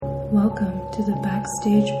Welcome to the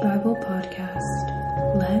Backstage Bible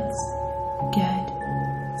Podcast. Let's get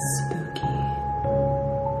spooky.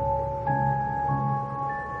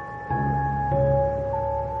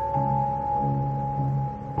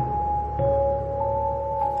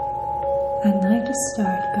 I'd like to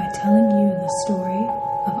start by telling you the story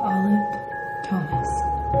of Olive Thomas.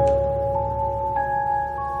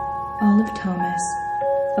 Olive Thomas,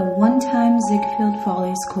 a one-time Ziegfeld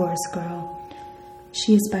Follies chorus girl.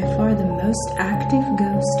 She is by far the most active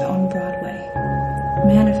ghost on Broadway,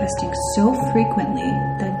 manifesting so frequently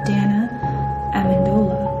that Dana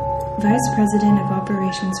Amendola, Vice President of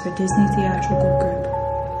Operations for Disney Theatrical Group,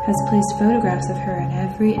 has placed photographs of her in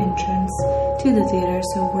every entrance to the theater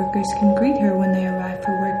so workers can greet her when they arrive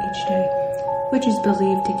for work each day, which is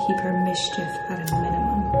believed to keep her mischief at a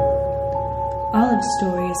minimum. Olive's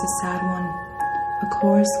story is a sad one. A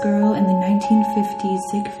chorus girl in the 1950s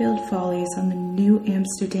Ziegfeld Follies on the New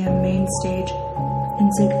Amsterdam main stage,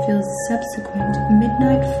 and Ziegfeld's subsequent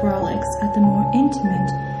midnight frolics at the more intimate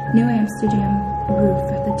New Amsterdam roof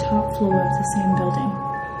at the top floor of the same building.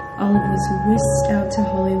 Olive was whisked out to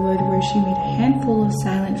Hollywood, where she made a handful of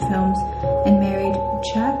silent films and married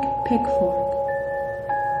Jack Pickford,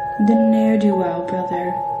 the ne'er-do-well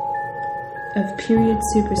brother of period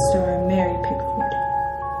superstar Mary Pickford.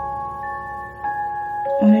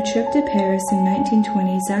 On a trip to Paris in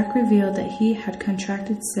 1920, Zach revealed that he had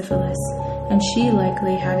contracted syphilis, and she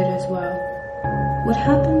likely had it as well. What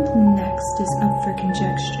happened next is up for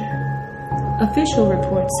conjecture. Official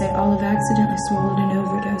reports say Olive accidentally swallowed an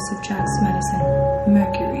overdose of Jack's medicine,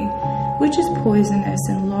 mercury, which is poisonous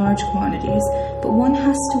in large quantities, but one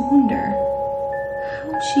has to wonder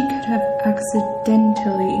how she could have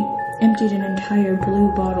accidentally emptied an entire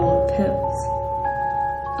blue bottle of pills.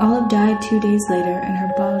 Olive died 2 days later, and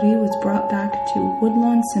her body was brought back to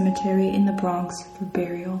Woodlawn Cemetery in the Bronx for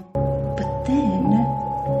burial. But then,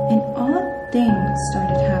 an odd thing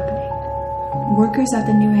started happening. Workers at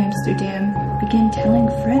the New Amsterdam began telling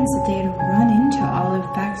friends that they had run into Olive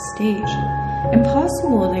backstage.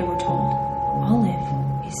 Impossible, they were told.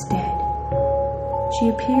 Olive is dead. She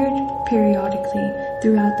appeared periodically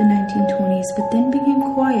throughout the 1920s, but then became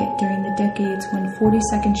quiet during the decades when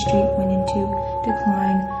 42nd Street went into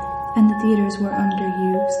decline and the theaters were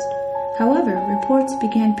underused. However, reports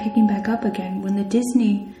began picking back up again when the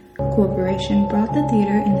Disney Corporation bought the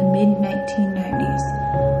theater in the mid-1990s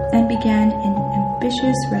and began an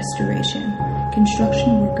ambitious restoration.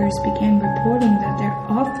 Construction workers began reporting that their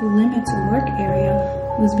off-limits work area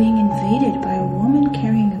was being invaded by a woman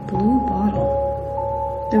carrying a blue bottle.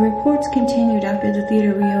 The reports continued after the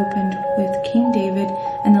theater reopened with King David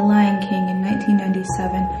and The Lion King in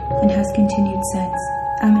 1997 and has continued since.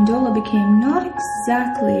 Amendola became not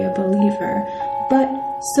exactly a believer, but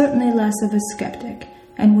certainly less of a skeptic,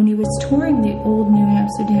 and when he was touring the old New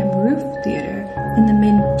Amsterdam Roof Theater in the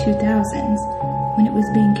mid-2000s, when it was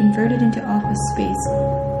being converted into office space,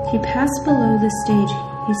 he passed below the stage.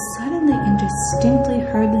 He suddenly and distinctly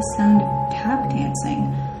heard the sound of tap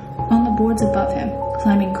dancing on the boards above him.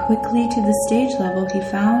 Climbing quickly to the stage level, he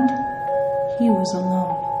found he was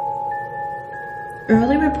alone.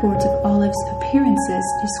 Early reports of Olive's appearances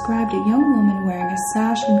described a young woman wearing a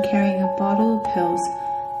sash and carrying a bottle of pills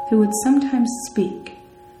who would sometimes speak.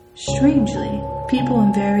 Strangely, people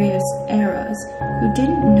in various eras who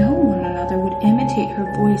didn't know one another would imitate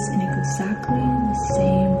her voice in exactly the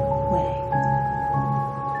same way.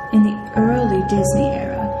 In the early Disney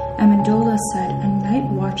era, Amendola said a night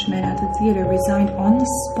watchman at the theater resigned on the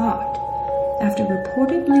spot after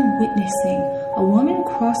reportedly witnessing a woman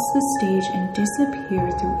cross the stage and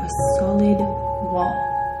disappear through a solid wall.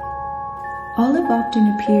 Olive often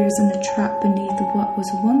appears in the trap beneath what was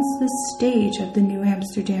once the stage of the New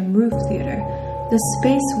Amsterdam Roof Theater, the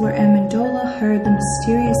space where Amendola heard the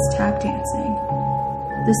mysterious tap dancing.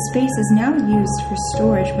 The space is now used for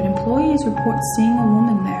storage, but employees report seeing a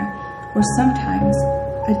woman there, or sometimes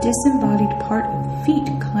a disembodied part of feet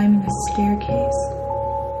climbing a staircase.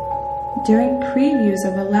 During previews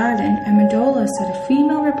of Aladdin, Amendola said a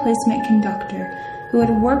female replacement conductor who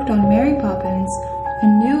had worked on Mary Poppins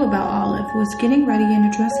and knew about Olive was getting ready in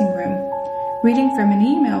a dressing room. Reading from an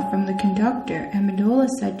email from the conductor, Amendola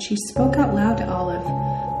said she spoke out loud to Olive.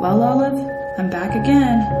 "Well, Olive, I'm back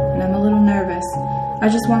again, and I'm a little nervous. I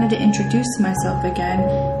just wanted to introduce myself again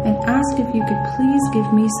and ask if you could please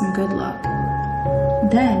give me some good luck."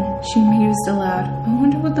 Then she mused aloud, "I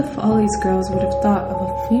wonder what the Follies girls would have thought of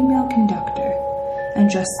a female conductor." And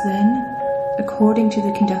just then, according to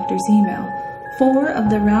the conductor's email, 4 of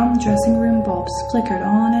the round dressing room bulbs flickered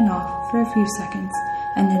on and off for a few seconds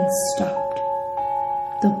and then stopped.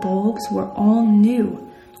 The bulbs were all new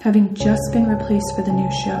having just been replaced for the new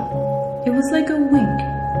show. It was like a wink.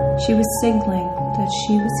 She was signaling that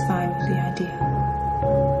she was fine with the idea.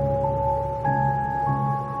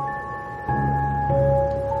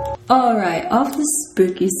 Alright, off the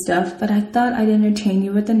spooky stuff, but I thought I'd entertain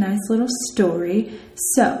you with a nice little story.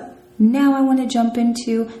 So, now I want to jump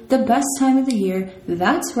into the best time of the year.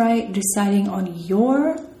 That's right, deciding on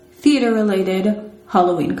your theater-related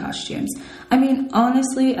Halloween costumes. I mean,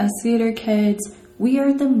 honestly, as theater kids, we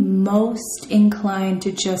are the most inclined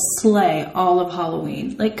to just slay all of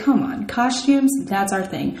Halloween. Like, come on, costumes, that's our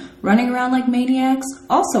thing. Running around like maniacs,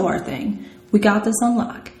 also our thing. We got this on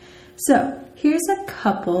lock. So, here's a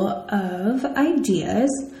couple of ideas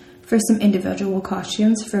for some individual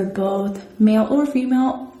costumes for both male or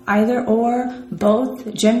female, either or, both,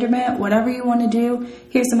 genderment, whatever you want to do.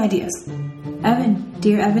 Here's some ideas.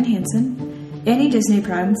 Dear Evan Hansen, any Disney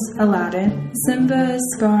primes, Aladdin, Simba,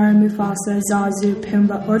 Scar, Mufasa, Zazu,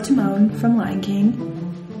 Pumbaa, or Timon from Lion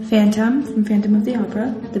King, Phantom from Phantom of the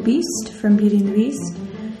Opera, the Beast from Beauty and the Beast,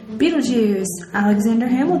 Beetlejuice, Alexander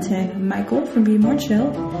Hamilton, Michael from Be More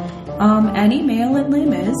Chill, any male in Les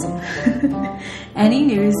Mis, any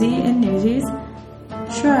Newsy in Newsies,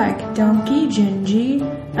 Shrek, Donkey, Gingy,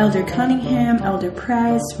 Elder Cunningham, Elder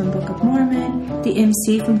Price from Book of Mormon, the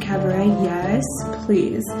MC from Cabaret, yes,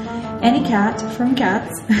 please, any cat from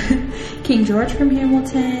Cats, King George from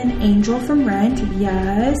Hamilton, Angel from Rent,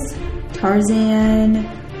 yes, Tarzan,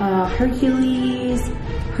 Hercules,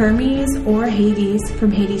 Hermes, or Hades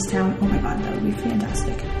from Hadestown. Oh my god, that would be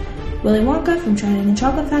fantastic. Willy Wonka from Charlie and the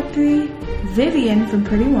Chocolate Factory, Vivian from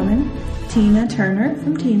Pretty Woman, Tina Turner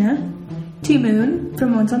from Tina, T-Moon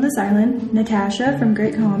from Once on This Island, Natasha from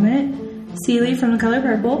Great Comet, Celie from The Color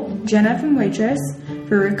Purple, Jenna from Waitress,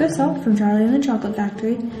 Veruca Salt from Charlie and the Chocolate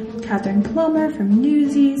Factory, Catherine Plummer from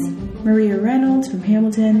Newsies, Maria Reynolds from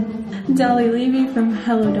Hamilton, Dolly Levy from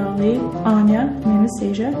Hello Dolly, Anya from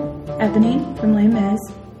Anastasia, Ebony from Les Mis,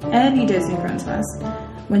 any Disney princess,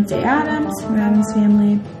 Wednesday Addams from Addams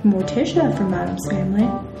Family, Morticia from Addams Family,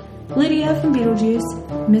 Lydia from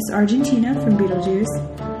Beetlejuice, Miss Argentina from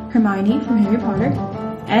Beetlejuice, Hermione from Harry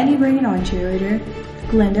Potter, Eddie Bring It On cheerleader,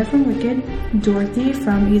 Glinda from Wicked, Dorothy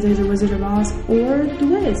from either The Wizard of Oz or The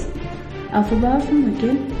Wiz, Elphaba from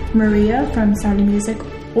Wicked, Maria from Sound of Music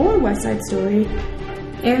or West Side Story,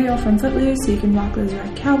 Ariel from Footloose so you can walk those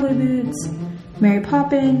red cowboy boots, Mary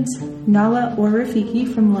Poppins, Nala or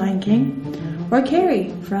Rafiki from Lion King, or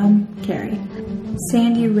Carrie from Carrie,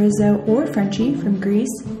 Sandy Rizzo or Frenchie from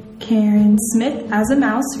Grease, Karen Smith as a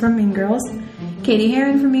mouse from Mean Girls, Katie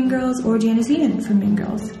Heron from Mean Girls, or Janice Ian from Mean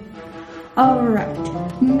Girls.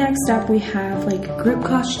 Alright, next up we have like group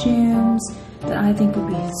costumes that I think would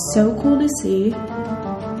be so cool to see.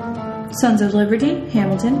 Sons of Liberty,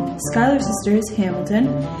 Hamilton, Schuyler Sisters, Hamilton,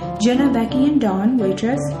 Jenna, Becky, and Dawn,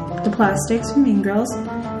 Waitress, The Plastics from Mean Girls,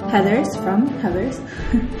 Heathers from Heathers,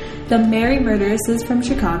 the Merry Murderesses from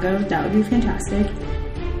Chicago, that would be fantastic.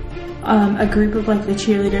 A group of like the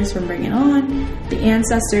cheerleaders from Bring It On, the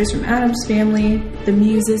ancestors from Addams Family, the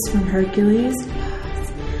muses from Hercules.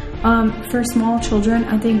 For small children,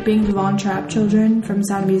 I think being the Von Trapp children from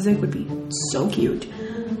Sound of Music would be so cute.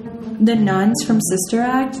 The nuns from Sister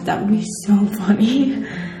Act, that would be so funny.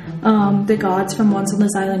 The gods from Once on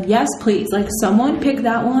This Island, yes please, like someone pick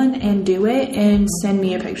that one and do it and send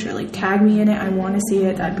me a picture, like tag me in it, I want to see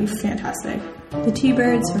it, that'd be fantastic. The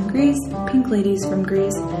T-Birds from Grease, Pink Ladies from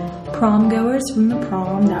Grease, Prom Goers from The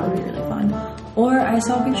Prom, that would be really fun. Or I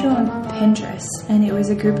saw a picture on Pinterest and it was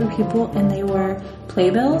a group of people and they were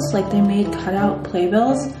playbills, like they made cutout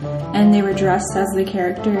playbills and they were dressed as the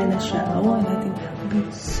character in the show, and I think that would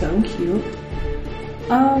be so cute.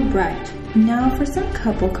 Alright, now for some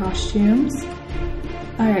couple costumes.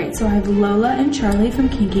 Alright, so I have Lola and Charlie from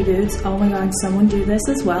Kinky Boots. Oh my god, someone do this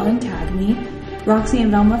as well and tag me. Roxy and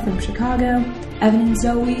Velma from Chicago, Evan and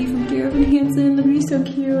Zoe from Dear Evan Hansen, that'd be so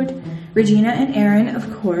cute. Regina and Aaron,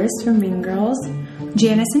 of course, from Mean Girls.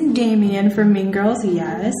 Janice and Damien from Mean Girls,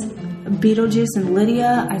 yes. Beetlejuice and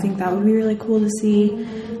Lydia, I think that would be really cool to see.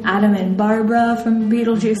 Adam and Barbara from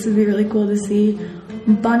Beetlejuice would be really cool to see.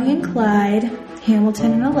 Bonnie and Clyde,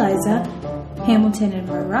 Hamilton and Eliza, Hamilton and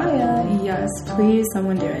Mariah, yes, please,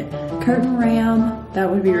 someone do it. Kurt and Ram, that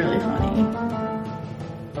would be really funny.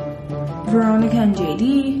 Veronica and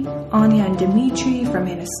JD, Anya and Dimitri from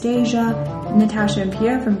Anastasia, Natasha and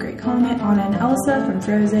Pierre from Great Comet, Anna and Elsa from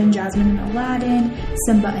Frozen, Jasmine and Aladdin,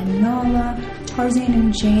 Simba and Nala, Tarzan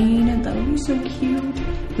and Jane, that would be so cute,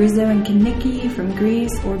 Rizzo and Kaniki from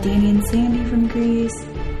Grease, or Danny and Sandy from Grease.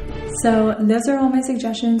 So those are all my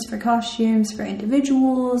suggestions for costumes, for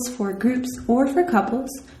individuals, for groups, or for couples.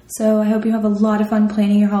 So I hope you have a lot of fun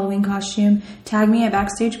planning your Halloween costume. Tag me at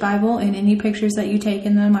Backstage Bible in any pictures that you take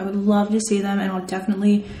in them. I would love to see them, and I'll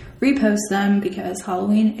definitely repost them because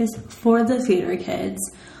Halloween is for the theater kids.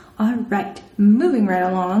 All right, moving right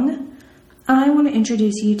along, I want to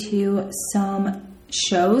introduce you to some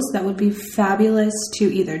shows that would be fabulous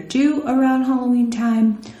to either do around Halloween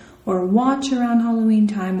time or watch around Halloween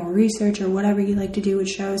time or research or whatever you like to do with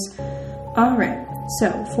shows. All right,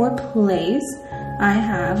 so for plays, I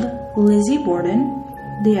have Lizzie Borden,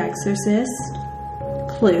 The Exorcist,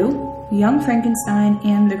 Clue, Young Frankenstein,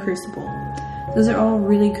 and The Crucible. Those are all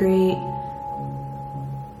really great,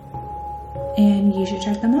 and you should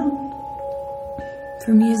check them out.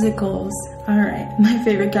 For musicals, alright, my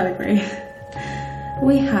favorite category.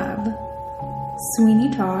 We have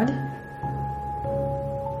Sweeney Todd,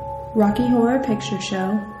 Rocky Horror Picture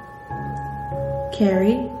Show,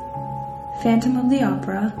 Carrie, Phantom of the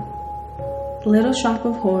Opera, Little Shop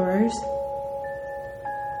of Horrors,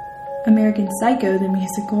 American Psycho the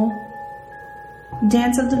Musical,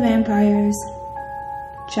 Dance of the Vampires,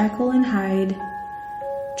 Jekyll and Hyde,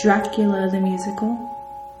 Dracula the Musical,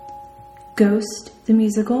 Ghost the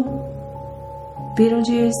Musical,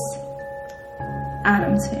 Beetlejuice,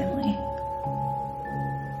 Addams Family.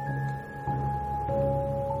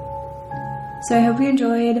 So I hope you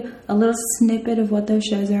enjoyed a little snippet of what those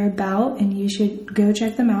shows are about, and you should go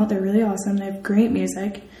check them out. They're really awesome. They have great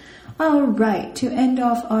music. All right, to end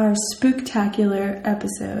off our Spook-tacular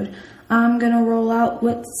episode, I'm going to roll out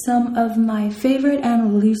with some of my favorite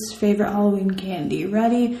and least favorite Halloween candy.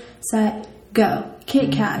 Ready, set, go.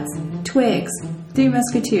 Kit Kats, Twigs, Three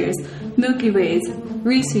Musketeers, Milky Ways,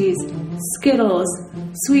 Reese's, Skittles,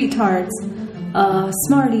 Sweet Tarts,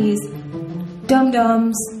 Smarties, Dum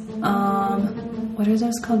Dums, what are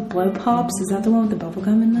those called? Blow Pops? Is that the one with the bubble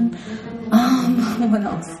gum in them? What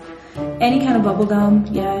else? Any kind of bubble gum,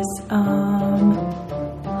 yes.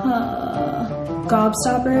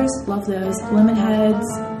 Gobstoppers, love those. Lemon Heads,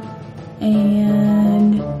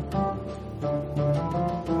 and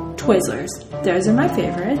Twizzlers. Those are my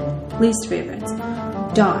favorite. Least favorites.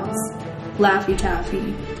 Dots, Laffy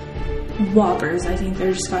Taffy, Whoppers, I think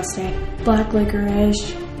they're disgusting. Black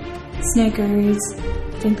Licorice, Snickers.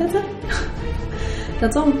 I think that's it.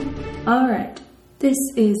 That's all. Alright. This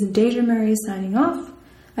is Deja Murray signing off.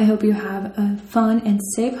 I hope you have a fun and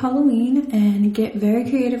safe Halloween and get very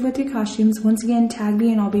creative with your costumes. Once again, tag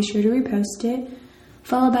me and I'll be sure to repost it.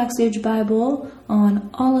 Follow Backstage Bible on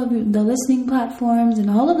all of the listening platforms and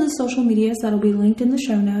all of the social medias that'll be linked in the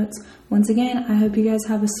show notes. Once again, I hope you guys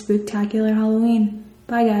have a spooktacular Halloween.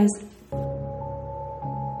 Bye, guys.